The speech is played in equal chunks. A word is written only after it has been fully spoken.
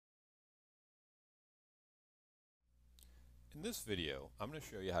In this video, I'm going to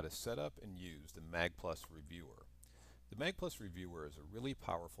show you how to set up and use the magplus reviewer. The magplus reviewer is a really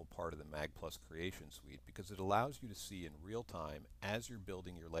powerful part of the magplus creation suite because it allows you to see in real time as you're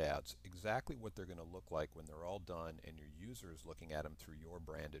building your layouts exactly what they're going to look like when they're all done and your user is looking at them through your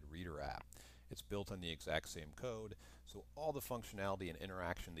branded reader app. It's built on the exact same code, so all the functionality and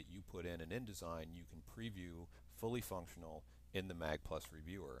interaction that you put in and InDesign you can preview fully functional in the magplus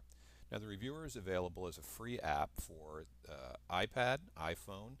reviewer. Now the reviewer is available as a free app for iPad,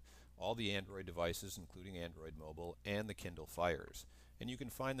 iPhone, all the Android devices including Android Mobile, and the Kindle Fires. And you can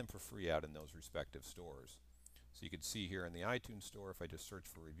find them for free out in those respective stores. So you can see here in the iTunes store, if I just search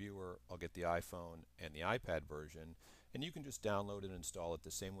for reviewer, I'll get the iPhone and the iPad version, and you can just download and install it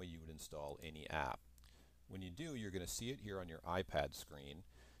the same way you would install any app. When you do, you're going to see it here on your iPad screen.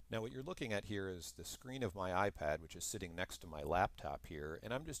 Now what you're looking at here is the screen of my iPad, which is sitting next to my laptop here,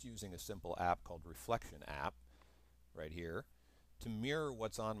 and I'm just using a simple app called Reflection app right here to mirror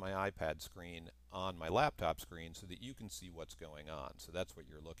what's on my iPad screen on my laptop screen so that you can see what's going on. So that's what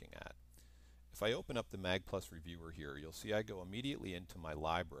you're looking at. If I open up the magplus reviewer here, you'll see I go immediately into my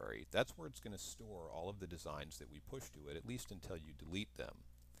library. That's where it's going to store all of the designs that we push to it, at least until you delete them.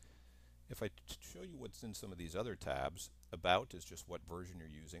 If I show you what's in some of these other tabs, About is just what version you're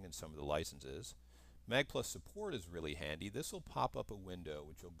using and some of the licenses. magplus Support is really handy. This will pop up a window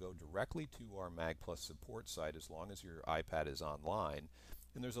which will go directly to our magplus Support site as long as your iPad is online.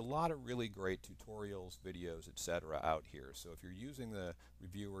 And there's a lot of really great tutorials, videos, etc. out here. So if you're using the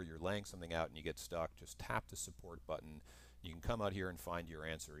reviewer, you're laying something out and you get stuck, just tap the Support button. You can come out here and find your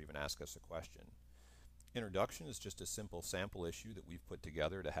answer, even ask us a question. Introduction is just a simple sample issue that we've put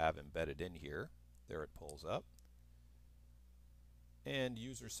together to have embedded in here. There it pulls up. And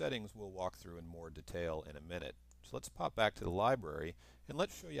user settings we'll walk through in more detail in a minute. So let's pop back to the library and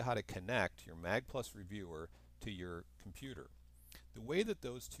let's show you how to connect your magplus reviewer to your computer. The way that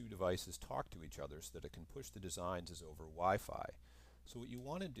those two devices talk to each other so that it can push the designs is over Wi-Fi. So what you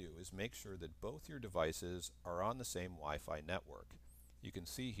want to do is make sure that both your devices are on the same Wi-Fi network. You can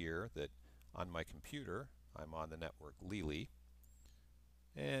see here that on my computer, I'm on the network Lili,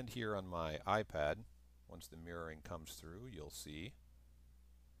 and here on my iPad, once the mirroring comes through, you'll see,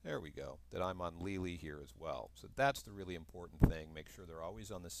 there we go, that I'm on Lili here as well. So that's the really important thing. Make sure they're always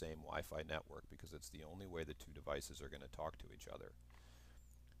on the same Wi-Fi network because it's the only way the two devices are going to talk to each other.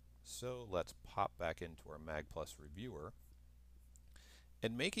 So let's pop back into our magplus reviewer.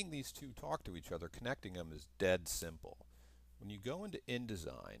 And making these two talk to each other, connecting them, is dead simple. When you go into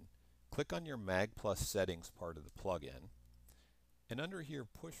InDesign, click on your magplus settings part of the plugin, and under here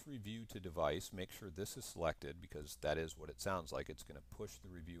push review to device, make sure this is selected because that is what it sounds like. It's going to push the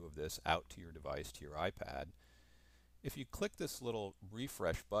review of this out to your device, to your iPad. If you click this little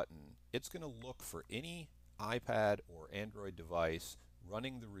refresh button, it's going to look for any iPad or Android device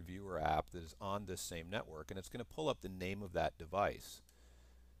running the reviewer app that is on this same network, and it's going to pull up the name of that device.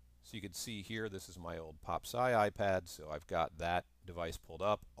 So you can see here, this is my old PopSci iPad, so I've got that device pulled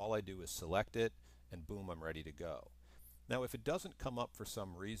up. All I do is select it, and boom, I'm ready to go. Now, if it doesn't come up for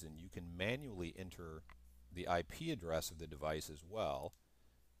some reason, you can manually enter the IP address of the device as well.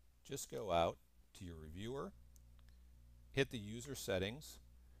 Just go out to your reviewer, hit the user settings,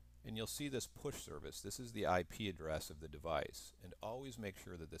 and you'll see this push service. This is the IP address of the device, and always make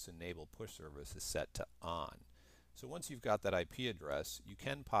sure that this enable push service is set to on. So once you've got that IP address, you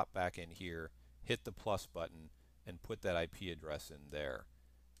can pop back in here, hit the plus button, and put that IP address in there.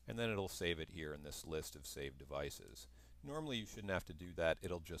 And then it'll save it here in this list of saved devices. Normally you shouldn't have to do that.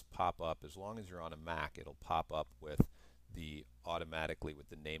 It'll just pop up. As long as you're on a Mac, it'll pop up with automatically with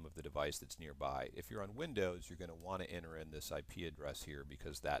the name of the device that's nearby. If you're on Windows, you're going to want to enter in this IP address here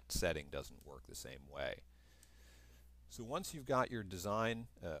because that setting doesn't work the same way. So once you've got your design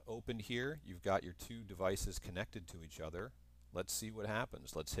opened here, you've got your two devices connected to each other. Let's see what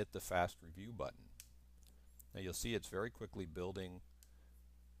happens. Let's hit the fast review button. Now you'll see it's very quickly building.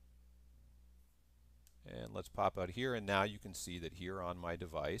 And let's pop out here, and now you can see that here on my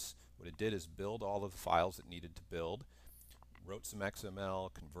device, what it did is build all of the files it needed to build, wrote some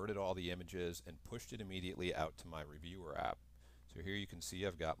XML, converted all the images, and pushed it immediately out to my reviewer app. So here you can see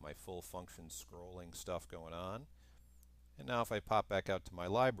I've got my full function scrolling stuff going on. And now if I pop back out to my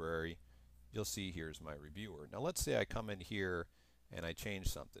library, you'll see here's my reviewer. Now let's say I come in here and I change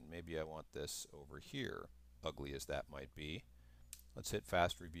something. Maybe I want this over here, ugly as that might be. Let's hit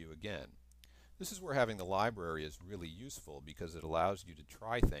fast review again. This is where having the library is really useful because it allows you to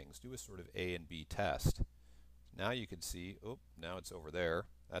try things, do a sort of A and B test. Now you can see, oh, now it's over there.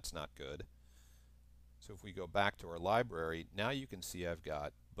 That's not good. So if we go back to our library, now you can see I've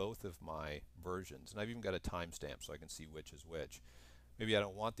got both of my versions. And I've even got a timestamp so I can see which is which. Maybe I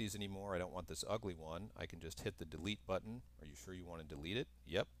don't want these anymore. I don't want this ugly one. I can just hit the delete button. Are you sure you want to delete it?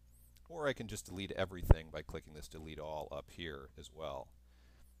 Yep. Or I can just delete everything by clicking this delete all up here as well.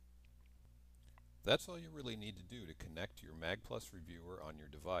 That's all you really need to do to connect your magplus reviewer on your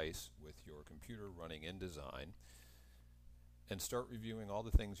device with your computer running InDesign and start reviewing all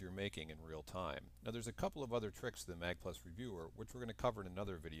the things you're making in real time. Now there's a couple of other tricks to the magplus reviewer which we're going to cover in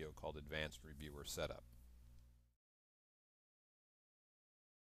another video called Advanced Reviewer Setup.